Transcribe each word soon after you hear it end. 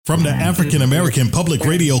From the African American Public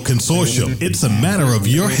Radio Consortium, it's a matter of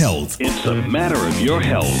your health. It's a matter of your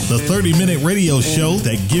health. The 30-minute radio show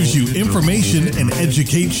that gives you information and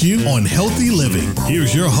educates you on healthy living.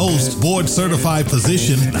 Here's your host, board-certified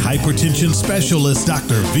physician, hypertension specialist,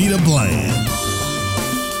 Dr. Vita Bland.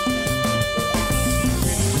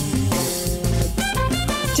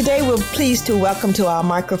 Today, we're pleased to welcome to our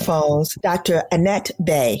microphones Dr. Annette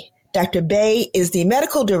Bay. Dr. Bay is the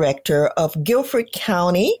medical director of Guilford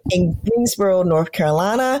County in Greensboro, North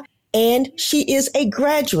Carolina, and she is a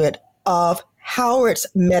graduate of Howard's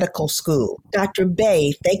Medical School. Dr.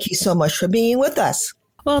 Bay, thank you so much for being with us.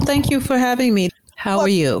 Well, thank you for having me. How are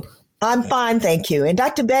you? I'm fine, thank you. And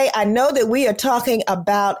Dr. Bay, I know that we are talking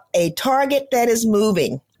about a target that is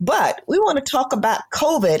moving, but we want to talk about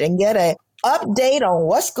COVID and get an update on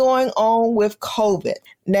what's going on with COVID.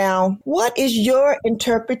 Now, what is your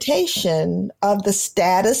interpretation of the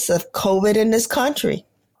status of COVID in this country?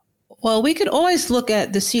 Well, we could always look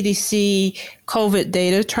at the CDC COVID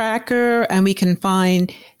data tracker and we can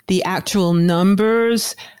find the actual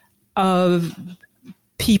numbers of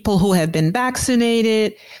people who have been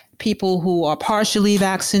vaccinated, people who are partially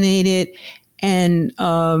vaccinated, and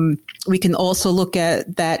we can also look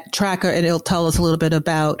at that tracker and it'll tell us a little bit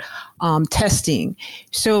about testing.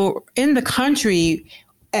 So in the country,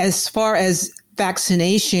 as far as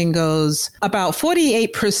vaccination goes, about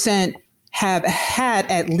 48% have had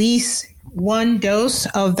at least one dose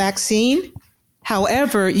of vaccine.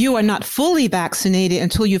 However, you are not fully vaccinated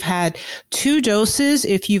until you've had two doses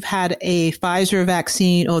if you've had a Pfizer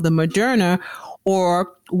vaccine or the Moderna,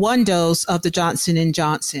 or one dose of the Johnson &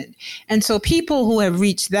 Johnson. And so people who have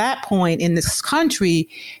reached that point in this country,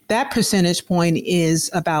 that percentage point is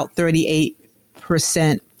about 38%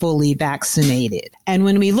 fully vaccinated. And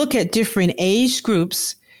when we look at different age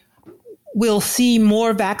groups, we'll see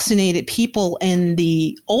more vaccinated people in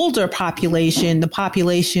the older population, the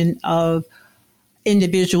population of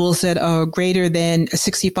individuals that are greater than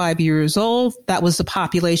 65 years old. That was the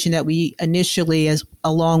population that we initially,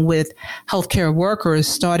 along with healthcare workers,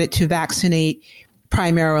 started to vaccinate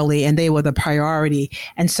primarily, and they were the priority.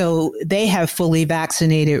 And so they have fully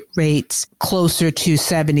vaccinated rates closer to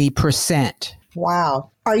 70%.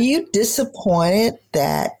 Wow. Are you disappointed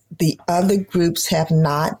that the other groups have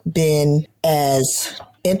not been as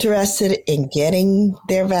interested in getting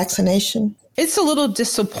their vaccination? It's a little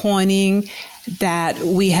disappointing that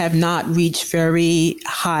we have not reached very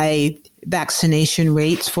high vaccination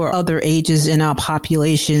rates for other ages in our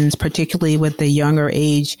populations, particularly with the younger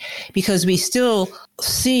age, because we still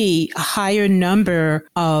see a higher number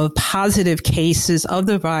of positive cases of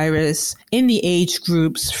the virus in the age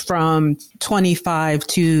groups from 25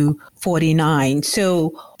 to 49.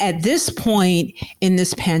 So at this point in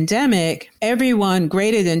this pandemic, everyone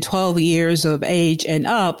greater than 12 years of age and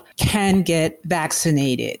up can get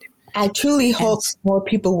vaccinated. I truly hope more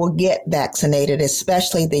people will get vaccinated,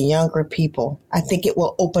 especially the younger people. I think it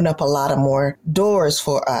will open up a lot of more doors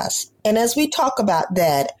for us. And as we talk about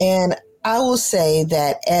that, and I will say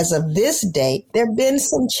that as of this date, there have been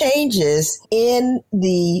some changes in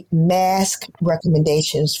the mask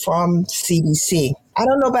recommendations from CDC. I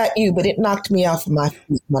don't know about you, but it knocked me off of my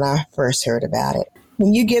feet when I first heard about it.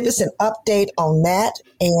 Can you give us an update on that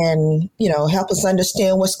and, help us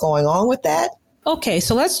understand what's going on with that? Okay,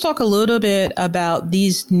 so let's talk a little bit about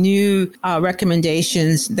these new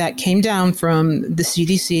recommendations that came down from the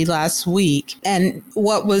CDC last week. And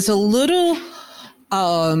what was a little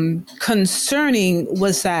concerning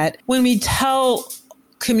was that when we tell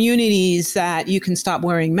communities that you can stop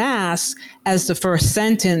wearing masks as the first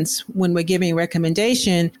sentence when we're giving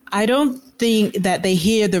recommendation, I don't think that they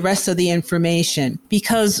hear the rest of the information.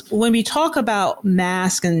 Because when we talk about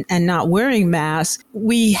masks and not wearing masks,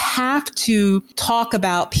 we have to talk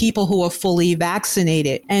about people who are fully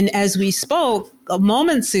vaccinated. And as we spoke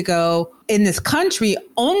moments ago, in this country,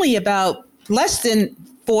 only about less than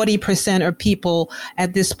 40% of people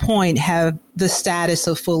at this point have the status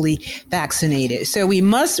of fully vaccinated. So we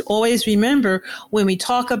must always remember when we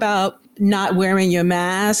talk about not wearing your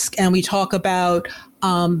mask and we talk about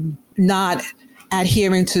not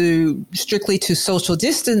adhering strictly to social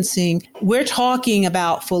distancing, we're talking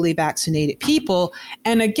about fully vaccinated people.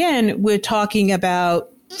 And again, we're talking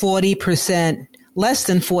about 40%, less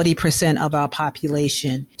than 40% of our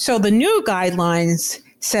population. So the new guidelines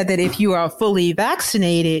said that if you are fully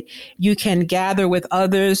vaccinated, you can gather with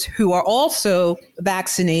others who are also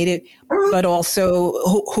vaccinated, but also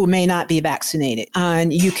who may not be vaccinated.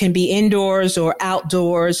 And you can be indoors or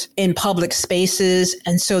outdoors in public spaces,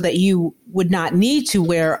 and so that you would not need to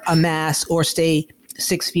wear a mask or stay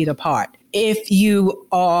 6 feet apart. If you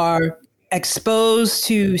are exposed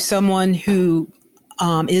to someone who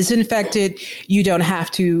is infected, you don't have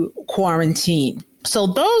to quarantine. So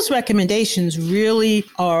those recommendations really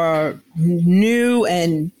are new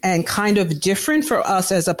and kind of different for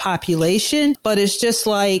us as a population. But it's just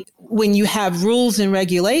like when you have rules and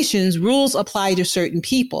regulations, rules apply to certain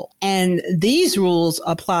people. And these rules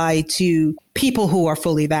apply to people who are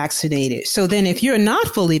fully vaccinated. So then if you're not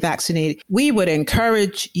fully vaccinated, we would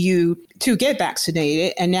encourage you to get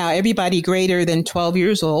vaccinated. And now everybody greater than 12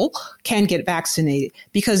 years old can get vaccinated.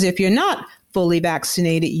 Because if you're not fully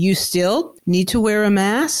vaccinated, you still need to wear a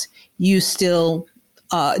mask. You still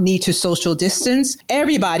need to social distance.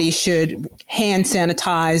 Everybody should hand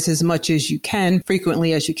sanitize as much as you can,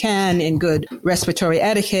 frequently as you can, in good respiratory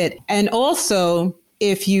etiquette. And also,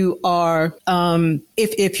 if you are,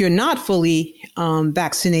 if you're not fully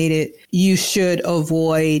vaccinated, you should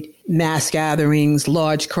avoid mass gatherings,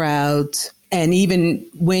 large crowds, and even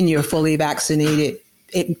when you're fully vaccinated,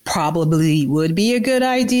 it probably would be a good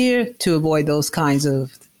idea to avoid those kinds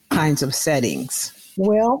of settings.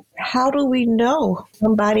 Well, how do we know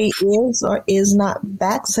somebody is or is not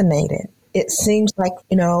vaccinated? It seems like,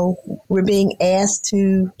 we're being asked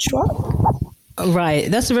to trust. Right.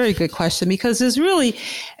 That's a very good question, because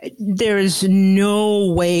there is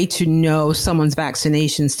no way to know someone's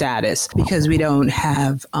vaccination status, because we don't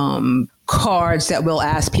have cards that we'll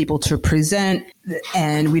ask people to present,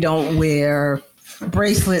 and we don't wear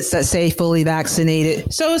bracelets that say fully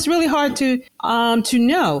vaccinated. So it's really hard to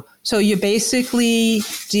know. So you're basically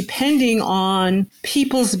depending on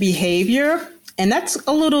people's behavior. And that's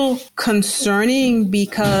a little concerning,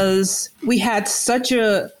 because we had such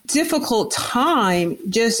a difficult time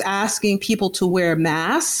just asking people to wear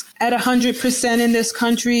masks at 100% in this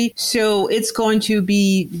country. So it's going to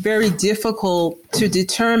be very difficult to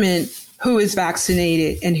determine who is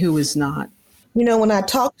vaccinated and who is not. When I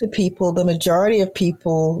talk to people, the majority of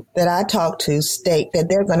people that I talk to state that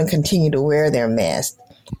they're going to continue to wear their mask.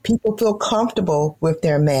 People feel comfortable with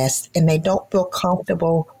their mask, and they don't feel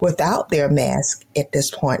comfortable without their mask at this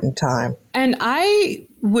point in time. And I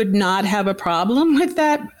would not have a problem with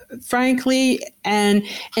that, frankly. And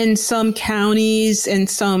in some counties and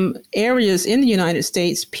some areas in the United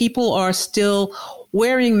States, people are still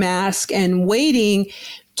wearing masks and waiting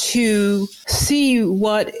to see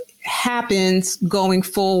what happens going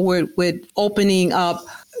forward with opening up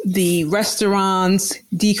the restaurants,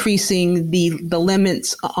 decreasing the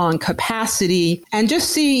limits on capacity, and just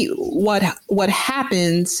see what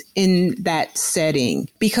happens in that setting.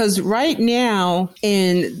 Because right now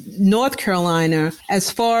in North Carolina, as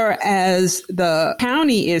far as the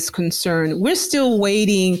county is concerned, we're still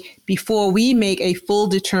waiting before we make a full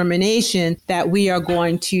determination that we are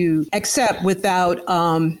going to accept without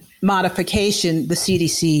modification the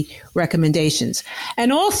CDC recommendations.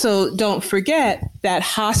 And also, don't forget that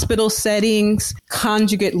hospital settings,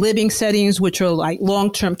 conjugate living settings, which are like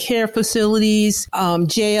long-term care facilities,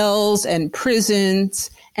 jails and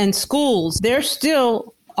prisons and schools, they're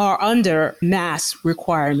still are under mask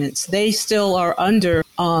requirements. They still are under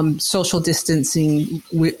social distancing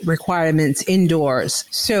requirements indoors.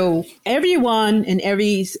 So everyone in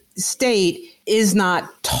every state is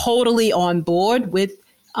not totally on board with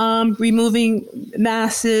removing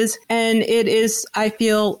masks. And it is, I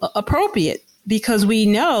feel, appropriate, because we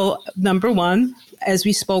know, number one, as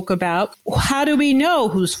we spoke about, how do we know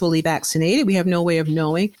who's fully vaccinated? We have no way of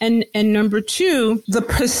knowing. And number two, the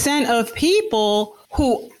percent of people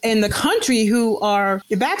who in the country who are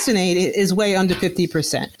vaccinated is way under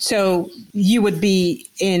 50%. So you would be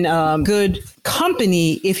in good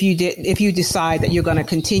company if you decide that you're going to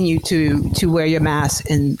continue to wear your mask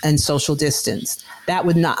and social distance. That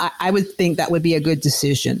would not, I would think that would be a good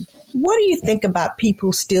decision. What do you think about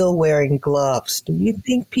people still wearing gloves? Do you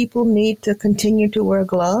think people need to continue to wear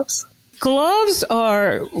gloves? Gloves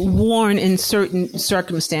are worn in certain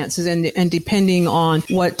circumstances and depending on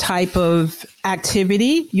what type of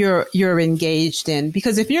activity you're engaged in.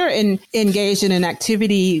 Because if you're engaged in an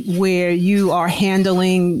activity where you are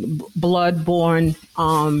handling bloodborne,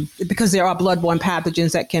 because there are bloodborne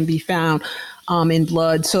pathogens that can be found in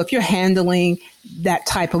blood. So if you're handling that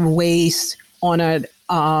type of waste on a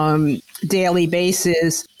daily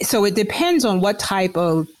basis. So it depends on what type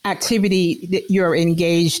of activity that you're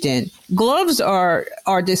engaged in. Gloves are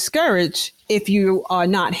discouraged if you are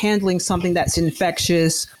not handling something that's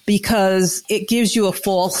infectious, because it gives you a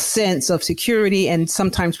false sense of security. And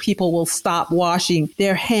sometimes people will stop washing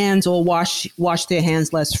their hands or wash their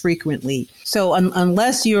hands less frequently. So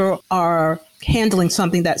unless you are handling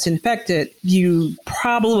something that's infected, you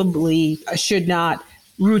probably should not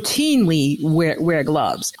routinely wear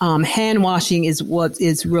gloves. Hand washing is what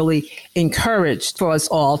is really encouraged for us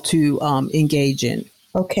all to engage in.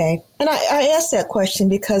 Okay. And I asked that question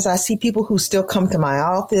because I see people who still come to my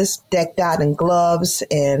office decked out in gloves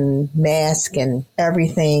and masks and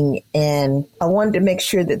everything. And I wanted to make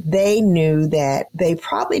sure that they knew that they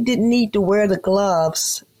probably didn't need to wear the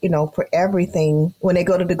gloves, for everything. When they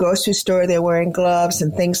go to the grocery store, they're wearing gloves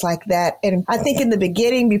and things like that. And I think in the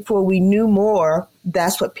beginning, before we knew more,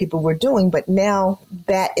 that's what people were doing. But now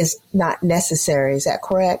that is not necessary. Is that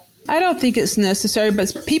correct? I don't think it's necessary,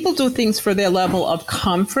 but people do things for their level of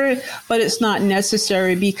comfort, but it's not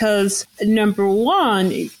necessary because, number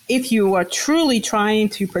one, if you are truly trying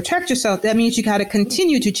to protect yourself, that means you got to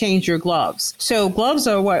continue to change your gloves. So gloves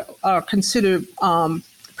are what are considered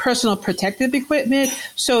personal protective equipment.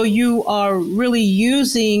 So you are really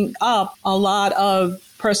using up a lot of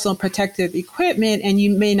personal protective equipment, and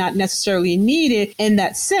you may not necessarily need it in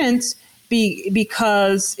that sense.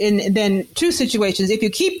 Because then two situations, if you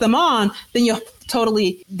keep them on, then you're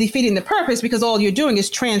totally defeating the purpose because all you're doing is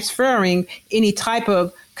transferring any type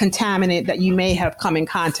of contaminant that you may have come in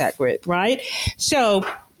contact with, right? So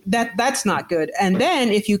that's not good. And then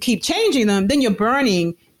if you keep changing them, then you're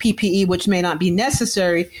burning PPE, which may not be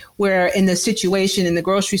necessary, where in the situation in the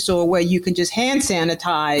grocery store where you can just hand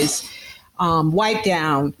sanitize, wipe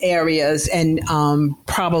down areas and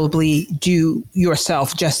probably do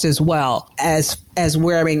yourself just as well as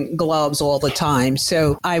wearing gloves all the time.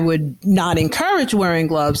 So I would not encourage wearing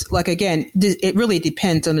gloves. Like, again, it really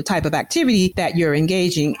depends on the type of activity that you're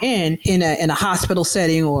engaging in a hospital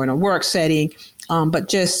setting or in a work setting. But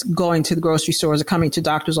just going to the grocery stores or coming to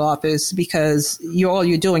doctor's office because all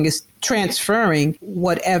you're doing is transferring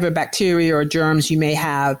whatever bacteria or germs you may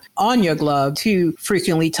have on your glove to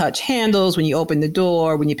frequently touch handles when you open the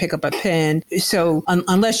door, when you pick up a pen. So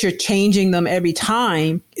unless you're changing them every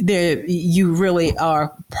time, you really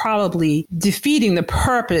are probably defeating the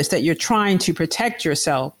purpose that you're trying to protect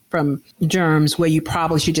yourself from germs, where you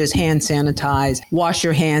probably should just hand sanitize, wash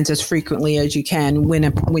your hands as frequently as you can.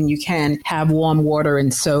 When you can have warm water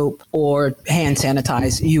and soap or hand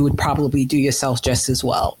sanitize, you would probably do yourself just as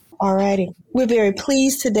well. All righty. We're very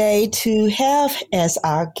pleased today to have as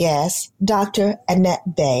our guest Dr.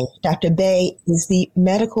 Annette Bay. Dr. Bay is the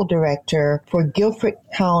medical director for Guilford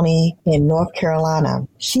County in North Carolina.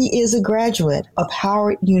 She is a graduate of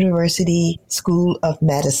Howard University School of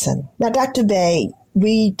Medicine. Now, Dr. Bay,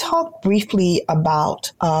 we talked briefly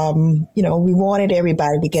about, we wanted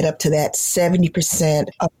everybody to get up to that 70%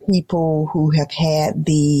 of people who have had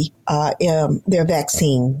their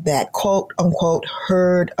vaccine, that quote unquote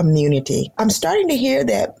herd immunity. I'm starting to hear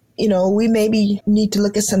that, we maybe need to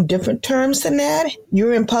look at some different terms than that.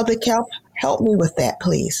 You're in public health. Help me with that,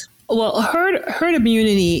 please. Well, herd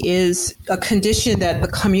immunity is a condition that the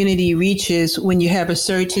community reaches when you have a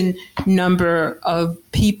certain number of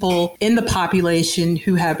people in the population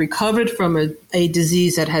who have recovered from a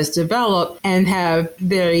disease that has developed and have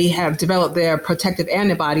developed their protective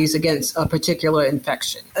antibodies against a particular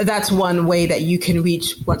infection. That's one way that you can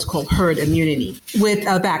reach what's called herd immunity. With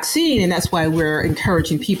a vaccine, and that's why we're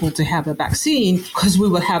encouraging people to have a vaccine, because we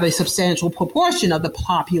will have a substantial proportion of the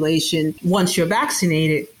population once you're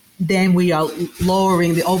vaccinated, then we are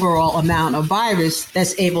lowering the overall amount of virus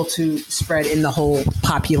that's able to spread in the whole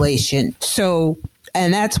population. So,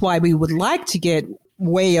 and that's why we would like to get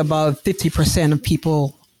way above 50% of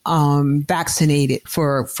people vaccinated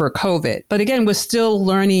for COVID. But again, we're still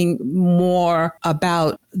learning more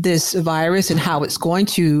about this virus and how it's going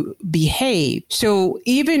to behave. So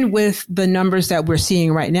even with the numbers that we're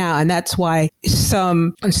seeing right now, and that's why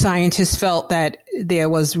some scientists felt that there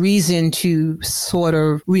was reason to sort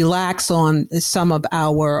of relax on some of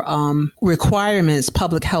our requirements,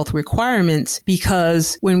 public health requirements,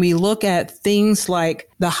 because when we look at things like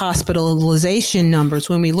the hospitalization numbers,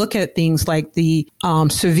 when we look at things like the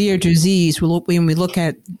severe disease, when we look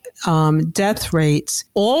at death rates,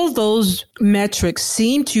 all those metrics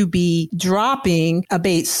seem to be dropping a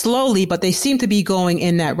bit slowly, but they seem to be going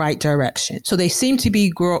in that right direction. So they seem to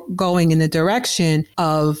be going in the direction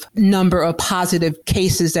of number of positive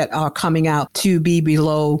cases that are coming out to be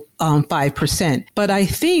below 5%. But I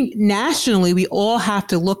think nationally, we all have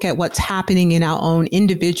to look at what's happening in our own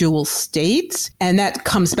individual states. And that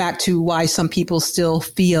comes back to why some people still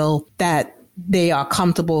feel that they are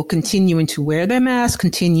comfortable continuing to wear their mask,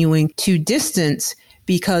 continuing to distance.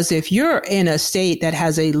 Because if you're in a state that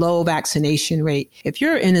has a low vaccination rate, if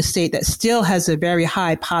you're in a state that still has a very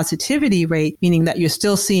high positivity rate, meaning that you're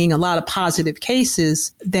still seeing a lot of positive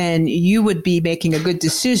cases, then you would be making a good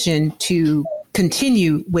decision to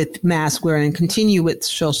continue with mask wearing and continue with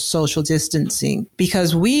social distancing,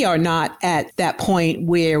 because we are not at that point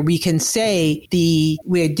where we can say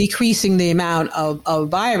we're decreasing the amount of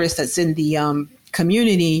virus that's in the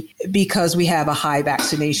community because we have a high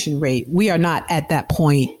vaccination rate. We are not at that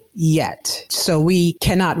point yet. So we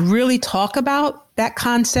cannot really talk about that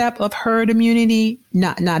concept of herd immunity,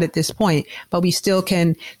 not at this point, but we still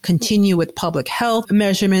can continue with public health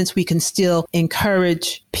measurements. We can still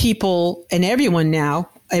encourage people and everyone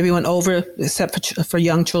over, except for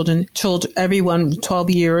young children, everyone 12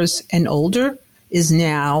 years and older is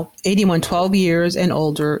now, 81, 12 years and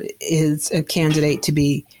older is a candidate to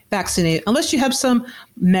be vaccinated, unless you have some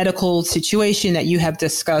medical situation that you have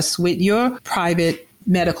discussed with your private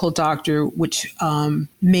medical doctor, which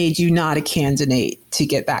made you not a candidate to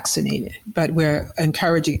get vaccinated. But we're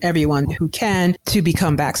encouraging everyone who can to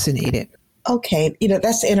become vaccinated. Okay,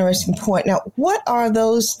 that's an interesting point. Now, what are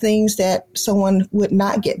those things that someone would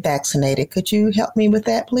not get vaccinated? Could you help me with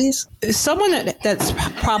that, please? Someone that's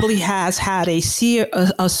probably has had a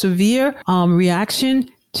severe reaction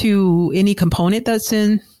to any component that's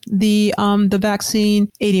in the vaccine.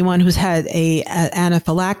 81 who's had an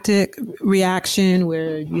anaphylactic reaction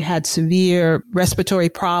where you had severe respiratory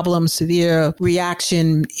problems, severe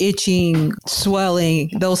reaction, itching, swelling,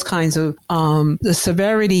 those kinds of the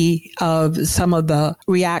severity of some of the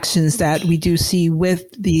reactions that we do see with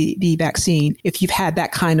the vaccine. If you've had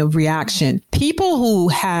that kind of reaction, people who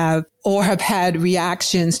have had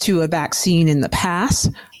reactions to a vaccine in the past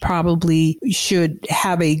probably should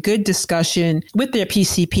have a good discussion with their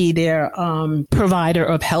PCP, their provider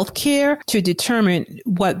of healthcare, to determine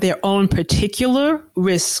what their own particular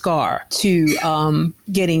risks are to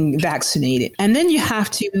getting vaccinated. And then you have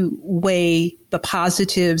to weigh the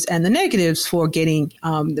positives and the negatives for getting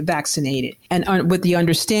vaccinated. And with the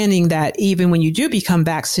understanding that even when you do become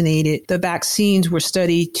vaccinated, the vaccines were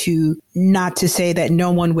studied not to say that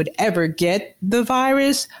no one would ever get the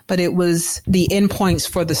virus, but it was the endpoints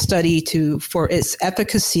for the study for its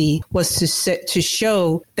efficacy was to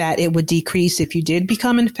show that it would decrease if you did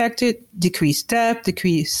become infected, decrease death,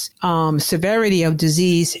 decrease severity of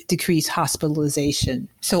disease, decrease hospitalization.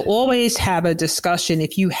 So always have a discussion.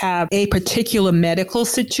 If you have a particular medical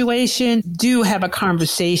situation, do have a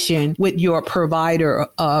conversation with your provider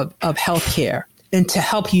of healthcare, and to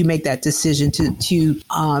help you make that decision to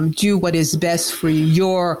do what is best for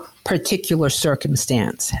your particular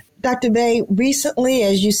circumstance. Dr. Bay, recently,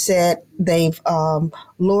 as you said, they've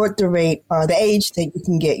lowered the rate or the age that you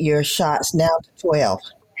can get your shots now to 12.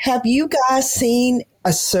 Have you guys seen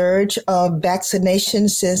a surge of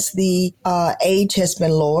vaccinations since the age has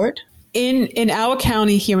been lowered? In our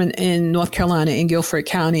county here in North Carolina, in Guilford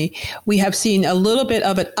County, we have seen a little bit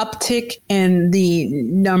of an uptick in the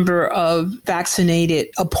number of vaccine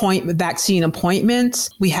appointments.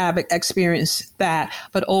 We have experienced that.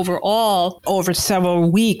 But overall, over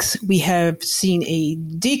several weeks, we have seen a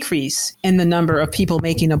decrease in the number of people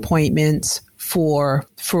making appointments for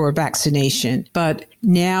vaccination. But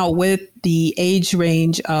now with the age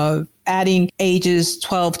range of adding ages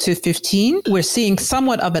 12 to 15, we're seeing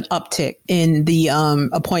somewhat of an uptick in the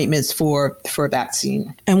appointments for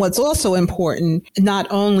vaccine. And what's also important, not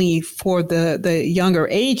only for the younger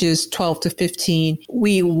ages, 12 to 15,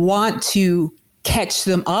 we want to catch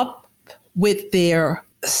them up with their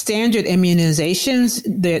standard immunizations,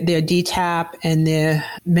 their DTaP and their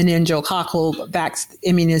meningococcal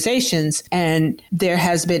immunizations. And there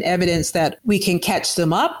has been evidence that we can catch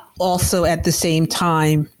them up also at the same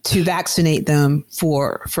time to vaccinate them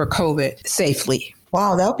for COVID safely.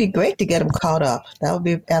 Wow, that would be great to get them caught up. That would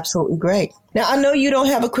be absolutely great. Now, I know you don't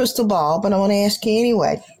have a crystal ball, but I want to ask you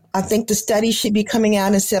anyway. I think the study should be coming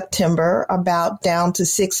out in September about down to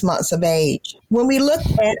 6 months of age. When we look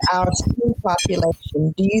at our school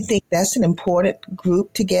population, do you think that's an important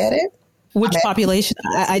group to get it? Which population?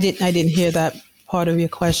 I didn't hear that part of your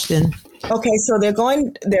question. Okay, so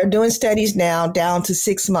they're doing studies now down to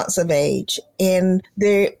 6 months of age, and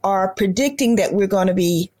they are predicting that we're going to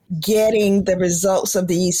be getting the results of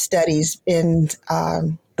these studies in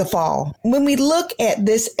the fall. When we look at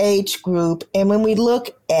this age group and when we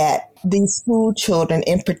look at these school children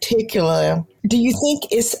in particular, do you think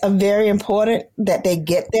it's very important that they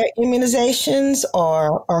get their immunizations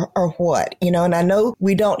or what? And I know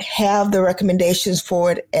we don't have the recommendations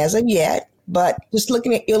for it as of yet, but just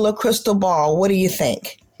looking at your little crystal ball, what do you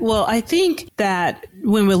think? Well, I think that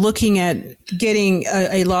when we're looking at getting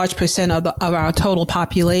a large percent of our total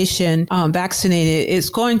population vaccinated, it's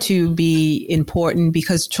going to be important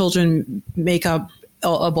because children make up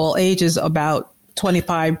of all ages about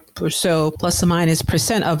 25 or so plus or minus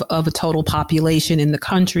percent of a total population in the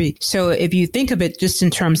country. So if you think of it just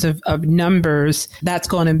in terms of numbers, that's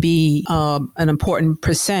going to be an important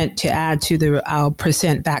percent to add to our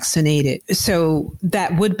percent vaccinated. So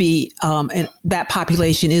that would be, and that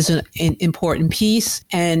population is an important piece.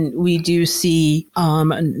 And we do see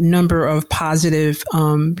a number of positive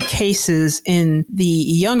cases in the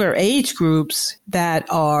younger age groups that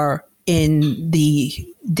are in the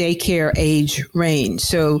daycare age range.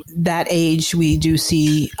 So that age, we do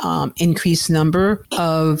see increased number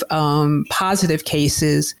of positive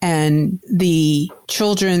cases, and the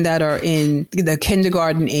children that are in the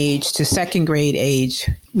kindergarten age to second grade age,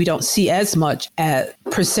 we don't see as much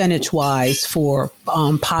percentage wise for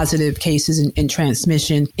positive cases and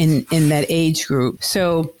transmission in that age group.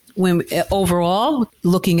 So when overall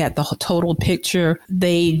looking at the total picture,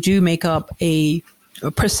 they do make up a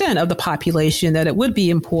percent of the population that it would be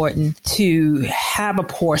important to have a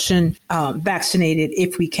portion vaccinated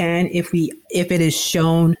if we can, if it is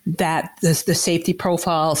shown that the safety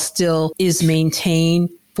profile still is maintained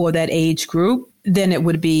for that age group, then it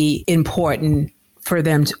would be important for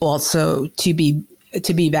them to also to be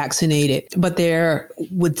vaccinated. But there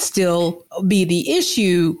would still be the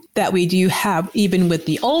issue that we do have even with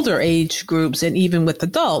the older age groups and even with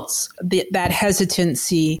adults, that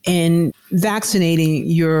hesitancy in vaccinating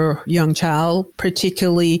your young child,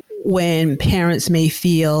 particularly when parents may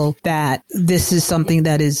feel that this is something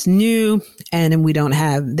that is new and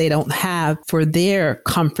they don't have for their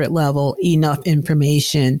comfort level enough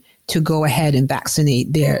information to go ahead and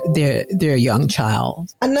vaccinate their young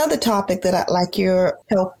child. Another topic that I'd like your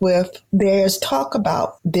help with, there's talk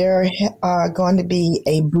about there are going to be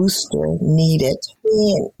a booster needed.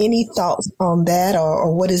 Any thoughts on that,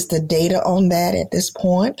 or what is the data on that at this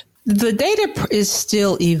point? The data is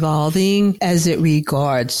still evolving as it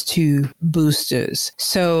regards to boosters.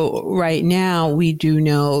 So right now, we do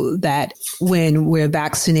know that when we're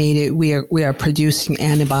vaccinated, we are producing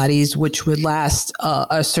antibodies, which would last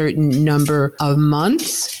a certain number of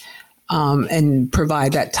months. And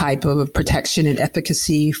provide that type of protection and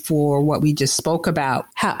efficacy for what we just spoke about.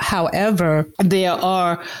 However, there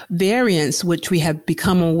are variants which we have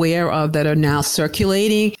become aware of that are now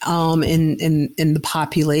circulating in the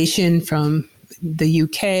population from the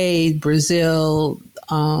UK, Brazil,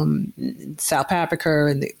 South Africa,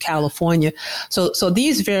 and California. So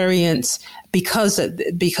these variants, because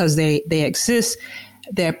they exist,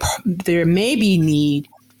 there may be need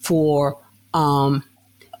for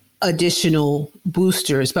additional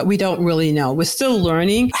boosters, but we don't really know. We're still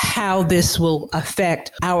learning how this will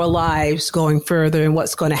affect our lives going further and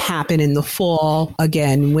what's going to happen in the fall,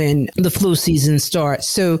 again, when the flu season starts.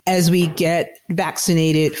 So as we get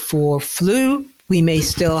vaccinated for flu, we may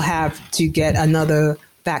still have to get another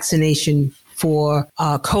vaccination for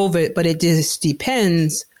COVID, but it just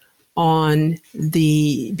depends on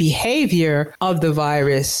the behavior of the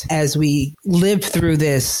virus as we live through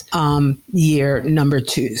this year number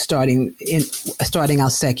 2, starting our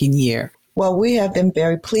second year. Well, we have been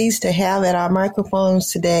very pleased to have at our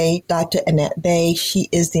microphones today Dr. Annette Bay. She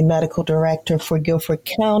is the medical director for Guilford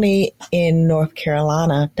County in North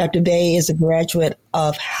Carolina. Dr. Bay is a graduate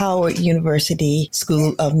of Howard University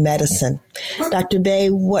School of Medicine. Dr.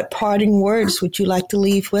 Bay, what parting words would you like to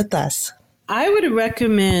leave with us? I would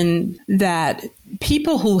recommend that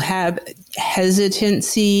people who have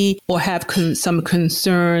hesitancy or have some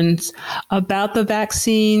concerns about the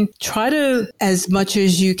vaccine, try to, as much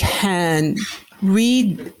as you can,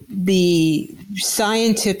 read the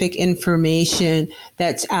scientific information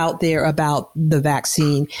that's out there about the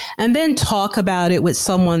vaccine, and then talk about it with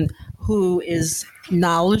someone who is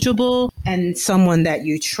knowledgeable and someone that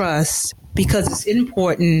you trust, because it's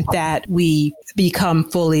important that we become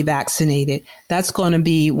fully vaccinated. That's going to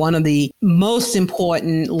be one of the most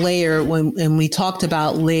important layer when we talked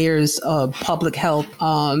about layers of public health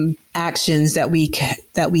actions that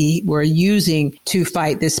we were using to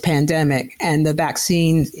fight this pandemic. And the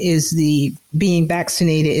vaccine being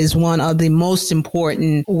vaccinated is one of the most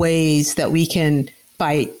important ways that we can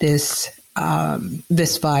fight this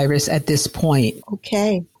virus at this point.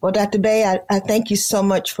 Okay. Well, Dr. Bay, I thank you so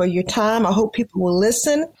much for your time. I hope people will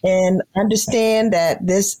listen and understand that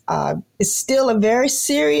this is still a very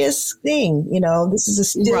serious thing. You know, this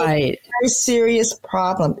is a very serious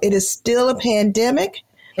problem. It is still a pandemic.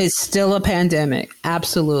 It's still a pandemic.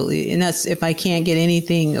 Absolutely. And that's, if I can't get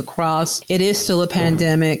anything across, it is still a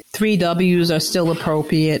pandemic. 3 W's are still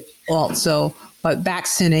appropriate also, but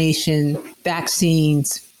vaccines,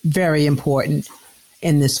 very important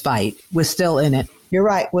in this fight. We're still in it. You're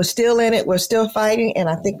right. We're still in it. We're still fighting. And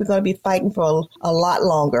I think we're going to be fighting for a lot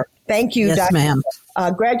longer. Thank you, yes, Dr. ma'am.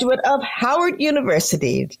 Graduate of Howard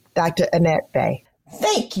University, Dr. Annette Bay.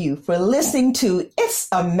 Thank you for listening to It's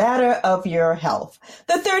a Matter of Your Health,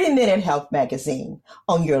 the 30-Minute Health Magazine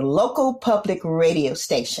on your local public radio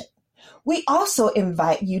station. We also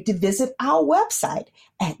invite you to visit our website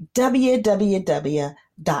at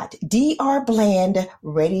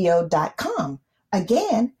www.drblandradio.com.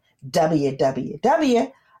 Again,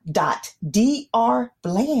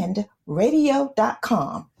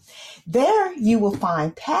 www.drblandradio.com. There you will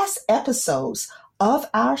find past episodes of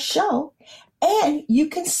our show, and you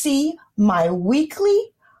can see my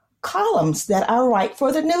weekly columns that I write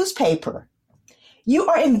for the newspaper. You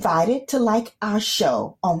are invited to like our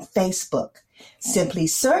show on Facebook. Simply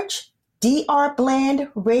search DR Bland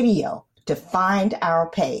Radio to find our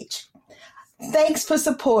page. Thanks for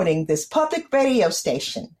supporting this public radio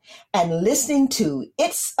station and listening to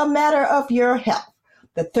It's a Matter of Your Health,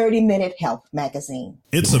 the 30-Minute Health Magazine.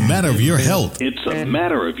 It's a Matter of Your Health. It's a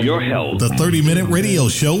Matter of Your Health. The 30-Minute Radio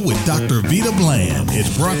Show with Dr. Vita Bland.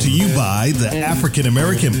 It's brought to you by the African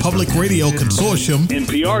American Public Radio Consortium,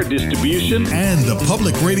 NPR Distribution, and the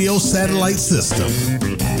Public Radio Satellite System.